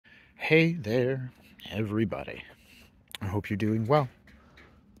Hey there, everybody. I hope you're doing well.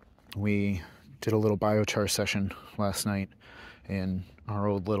 We did a little biochar session last night in our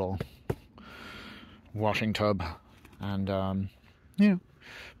old little washing tub, and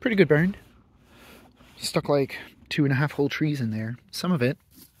pretty good burn. Stuck like 2.5 whole trees in there. Some of it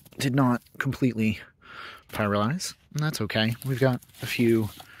did not completely pyrolyze, and that's okay. We've got a few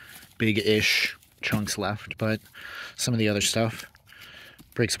big-ish chunks left, but some of the other stuff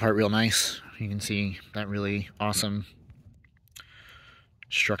breaks apart real nice. You can see that really awesome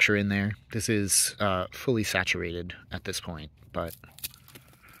structure in there. This is fully saturated at this point, but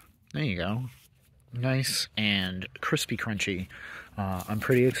there you go. Nice and crispy crunchy. I'm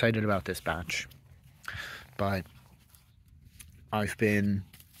pretty excited about this batch, but I've been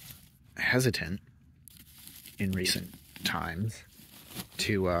hesitant in recent times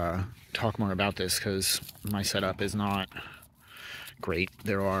to talk more about this because my setup is not great.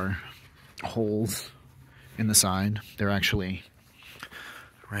 There are holes in the side. They're actually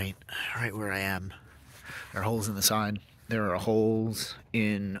right where I am. There are holes in the side. There are holes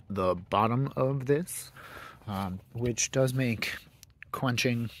in the bottom of this, which does make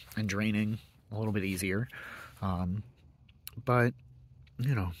quenching and draining a little bit easier. But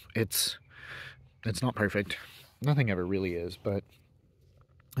you know, it's not perfect. Nothing ever really is, but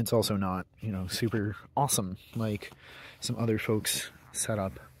it's also not, super awesome like some other folks'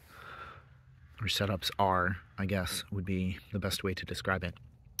 setups are, I guess, would be the best way to describe it.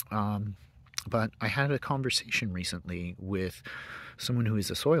 But I had a conversation recently with someone who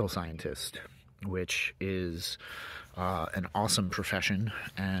is a soil scientist, which is an awesome profession,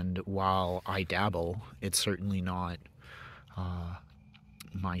 and while I dabble, it's certainly not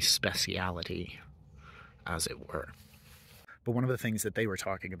my speciality, as it were. But one of the things that they were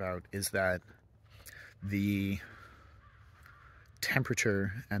talking about is that the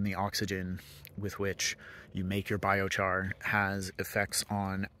temperature and the oxygen with which you make your biochar has effects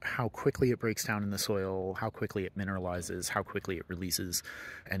on how quickly it breaks down in the soil, how quickly it mineralizes, how quickly it releases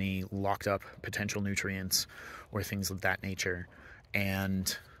any locked up potential nutrients or things of that nature,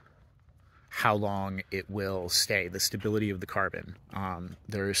 and how long it will stay, the stability of the carbon.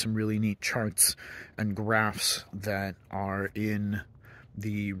 There are some really neat charts and graphs that are in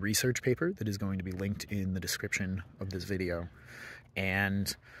the research paper that is going to be linked in the description of this video.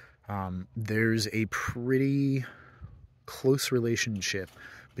 And there's a pretty close relationship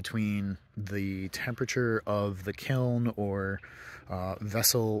between the temperature of the kiln or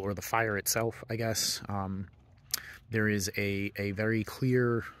vessel or the fire itself, I guess. There is a very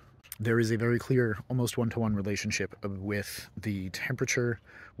clear almost one-to-one relationship with the temperature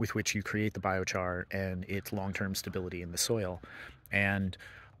with which you create the biochar and its long-term stability in the soil. And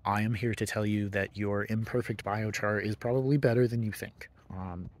I am here to tell you that your imperfect biochar is probably better than you think.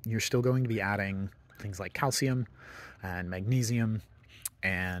 You're still going to be adding things like calcium and magnesium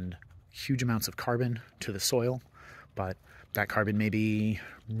and huge amounts of carbon to the soil, but that carbon may be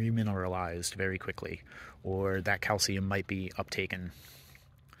remineralized very quickly, or that calcium might be uptaken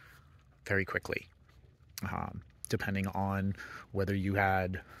very quickly, depending on whether you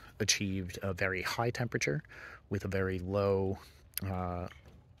had achieved a very high temperature with a very low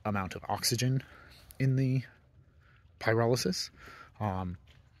amount of oxygen in the pyrolysis.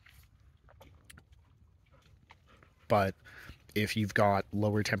 But if you've got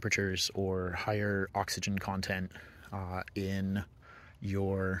lower temperatures or higher oxygen content in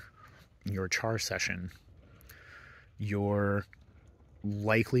your char session, you're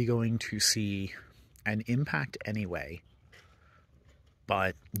likely going to see an impact anyway,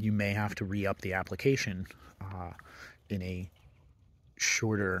 but you may have to re-up the application in a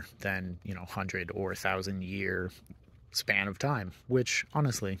shorter than 100 or 1,000 year span of time, which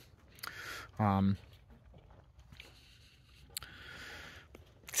honestly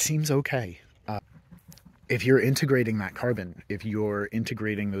seems okay. If you're integrating that carbon, if you're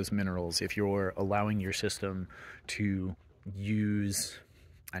integrating those minerals, if you're allowing your system to use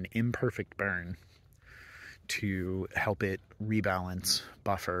an imperfect burn to help it rebalance,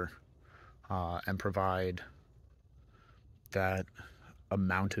 buffer, and provide that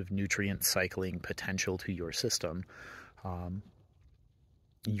amount of nutrient cycling potential to your system,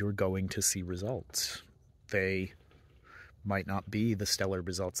 you're going to see results. They might not be the stellar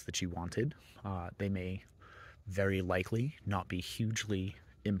results that you wanted. They may very likely not be hugely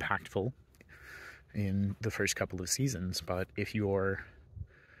impactful in the first couple of seasons, but if you're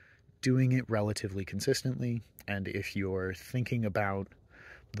doing it relatively consistently, and if you're thinking about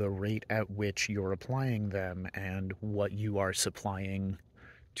the rate at which you're applying them and what you are supplying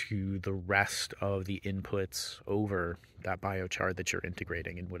to the rest of the inputs over that biochar that you're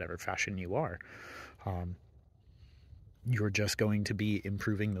integrating in whatever fashion you are. You're just going to be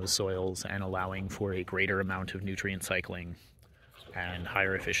improving those soils and allowing for a greater amount of nutrient cycling and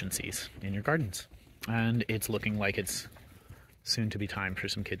higher efficiencies in your gardens. And it's looking like it's soon to be time for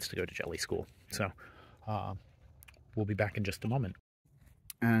some kids to go to jelly school. So we'll be back in just a moment.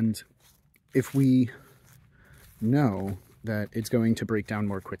 And if we know that it's going to break down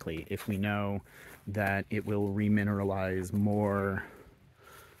more quickly, if we know that it will remineralize more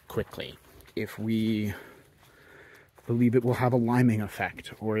quickly, if we believe it will have a liming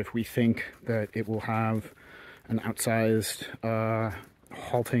effect, or if we think that it will have an outsized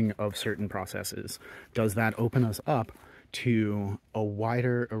halting of certain processes, does that open us up to a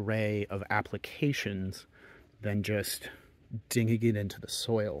wider array of applications than just digging it into the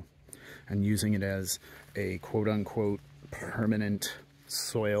soil and using it as a quote-unquote permanent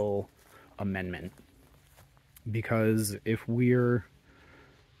soil amendment? Because if we're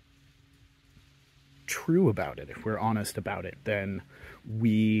true about it, if we're honest about it, then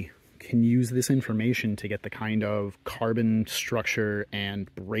we can use this information to get the kind of carbon structure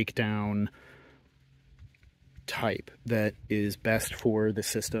and breakdown type that is best for the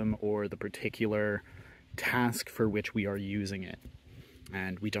system or the particular task for which we are using it.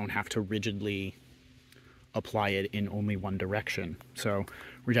 And we don't have to rigidly apply it in only one direction. So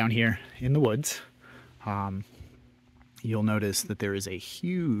we're down here in the woods. You'll notice that there is a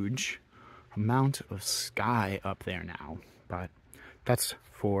huge amount of sky up there now, but that's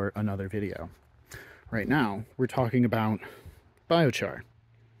for another video. Right now, we're talking about biochar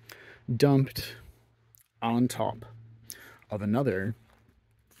dumped on top of another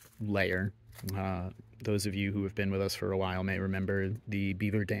layer. Those of you who have been with us for a while may remember the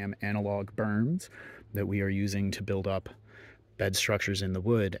beaver dam analog berms that we are using to build up bed structures in the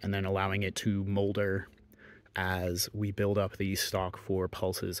wood and then allowing it to molder as we build up the stock for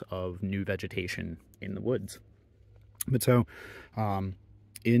pulses of new vegetation in the woods. But so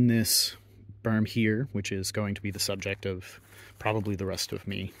in this berm here, which is going to be the subject of probably the rest of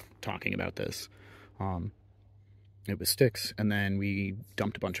me talking about this, it was sticks, and then we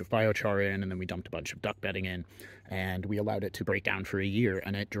dumped a bunch of biochar in, and then we dumped a bunch of duck bedding in, and we allowed it to break down for a year,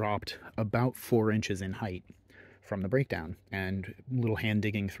 and it dropped about 4 inches in height from the breakdown. And little hand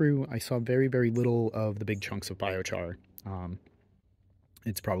digging through, I saw very, very little of the big chunks of biochar.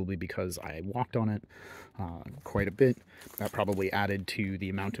 It's probably because I walked on it quite a bit. That probably added to the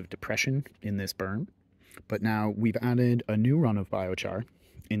amount of depression in this berm. But now we've added a new run of biochar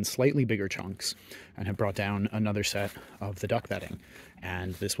in slightly bigger chunks and have brought down another set of the duck bedding.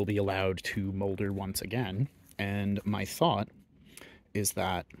 And this will be allowed to molder once again. And my thought is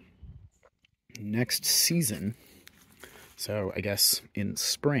that next season, so I guess in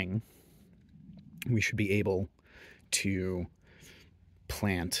spring, we should be able to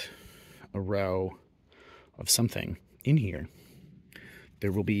plant a row of something in here.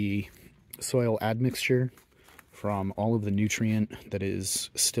 There will be soil admixture from all of the nutrient that is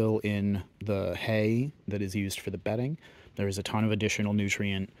still in the hay that is used for the bedding. There is a ton of additional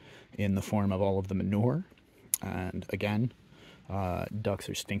nutrient in the form of all of the manure. And again, ducks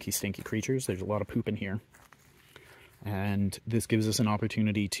are stinky, stinky creatures. There's a lot of poop in here. And this gives us an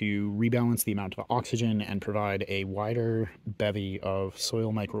opportunity to rebalance the amount of oxygen and provide a wider bevy of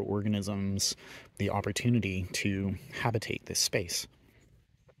soil microorganisms the opportunity to habitate this space.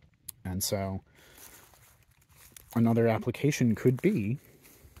 And so another application could be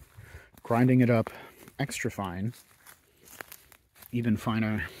grinding it up extra fine, even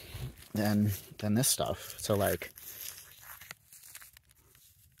finer than this stuff. So like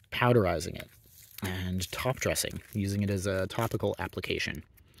powderizing it and top dressing, using it as a topical application,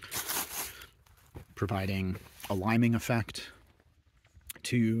 providing a liming effect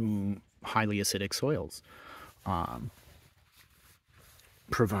to highly acidic soils,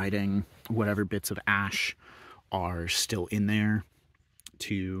 providing whatever bits of ash are still in there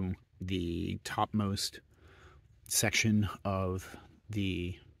to the topmost section of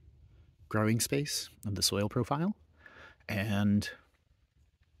the growing space of the soil profile, and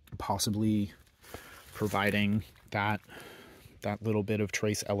possibly providing that little bit of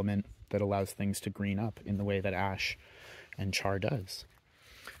trace element that allows things to green up in the way that ash and char does.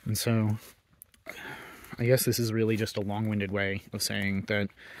 And so I guess this is really just a long-winded way of saying that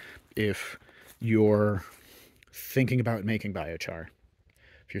if you're thinking about making biochar,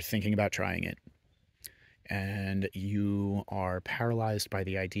 if you're thinking about trying it, and you are paralyzed by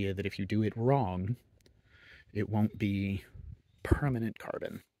the idea that if you do it wrong, it won't be permanent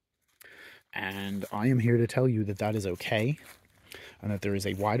carbon. And I am here to tell you that that is okay. and that there is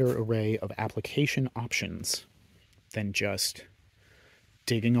a wider array of application options than just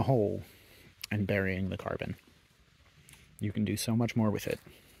digging a hole and burying the carbon. You can do so much more with it.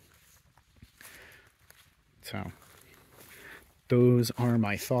 So, those are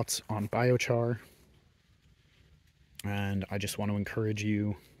my thoughts on biochar, and I just want to encourage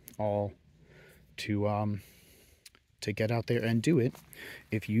you all to get out there and do it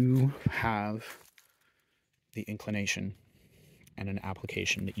if you have the inclination and an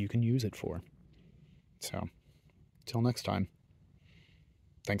application that you can use it for. So, till next time,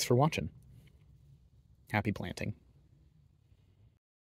 thanks for watching. Happy planting.